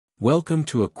Welcome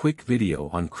to a quick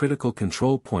video on critical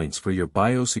control points for your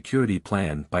biosecurity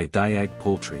plan by DIAG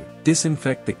Poultry.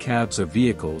 Disinfect the cabs of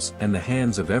vehicles and the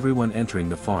hands of everyone entering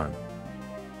the farm.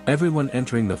 Everyone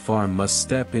entering the farm must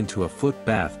step into a foot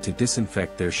bath to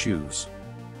disinfect their shoes.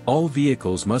 All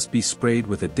vehicles must be sprayed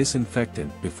with a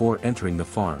disinfectant before entering the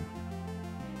farm.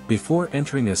 Before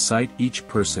entering a site, each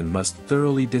person must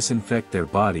thoroughly disinfect their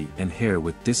body and hair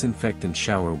with disinfectant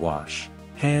shower wash.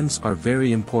 Hands are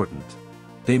very important.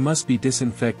 They must be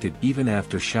disinfected even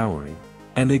after showering,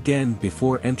 and again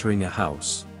before entering a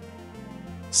house.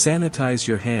 Sanitize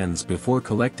your hands before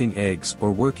collecting eggs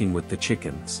or working with the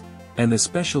chickens, and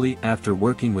especially after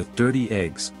working with dirty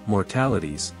eggs,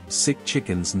 mortalities, sick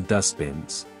chickens and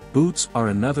dustbins. Boots are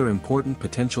another important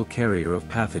potential carrier of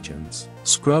pathogens.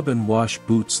 Scrub and wash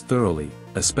boots thoroughly,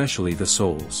 especially the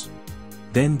soles.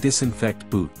 Then disinfect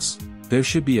boots. There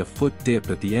should be a foot dip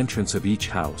at the entrance of each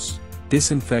house.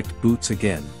 Disinfect boots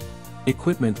again.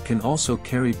 Equipment can also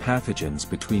carry pathogens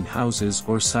between houses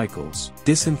or cycles.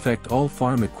 Disinfect all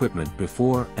farm equipment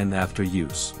before and after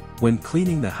use. When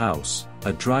cleaning the house,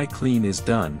 a dry clean is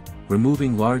done,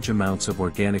 removing large amounts of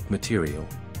organic material.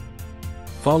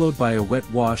 Followed by a wet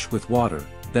wash with water,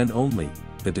 then only,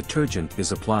 the detergent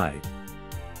is applied.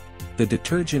 The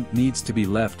detergent needs to be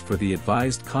left for the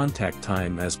advised contact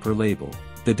time as per label.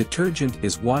 The detergent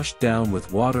is washed down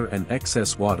with water and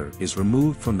excess water is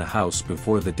removed from the house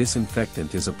before the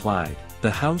disinfectant is applied. The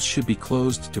house should be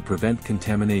closed to prevent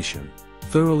contamination.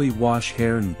 Thoroughly wash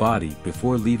hair and body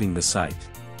before leaving the site.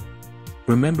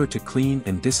 Remember to clean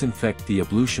and disinfect the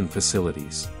ablution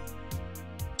facilities.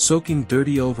 Soaking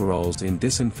dirty overalls in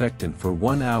disinfectant for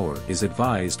 1 hour is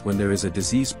advised when there is a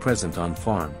disease present on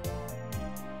farm.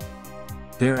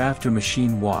 Thereafter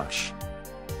machine wash.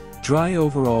 Dry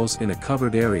overalls in a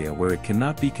covered area where it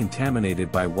cannot be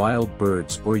contaminated by wild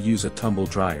birds or use a tumble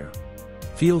dryer.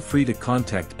 Feel free to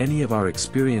contact any of our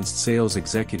experienced sales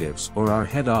executives or our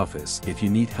head office if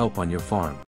you need help on your farm.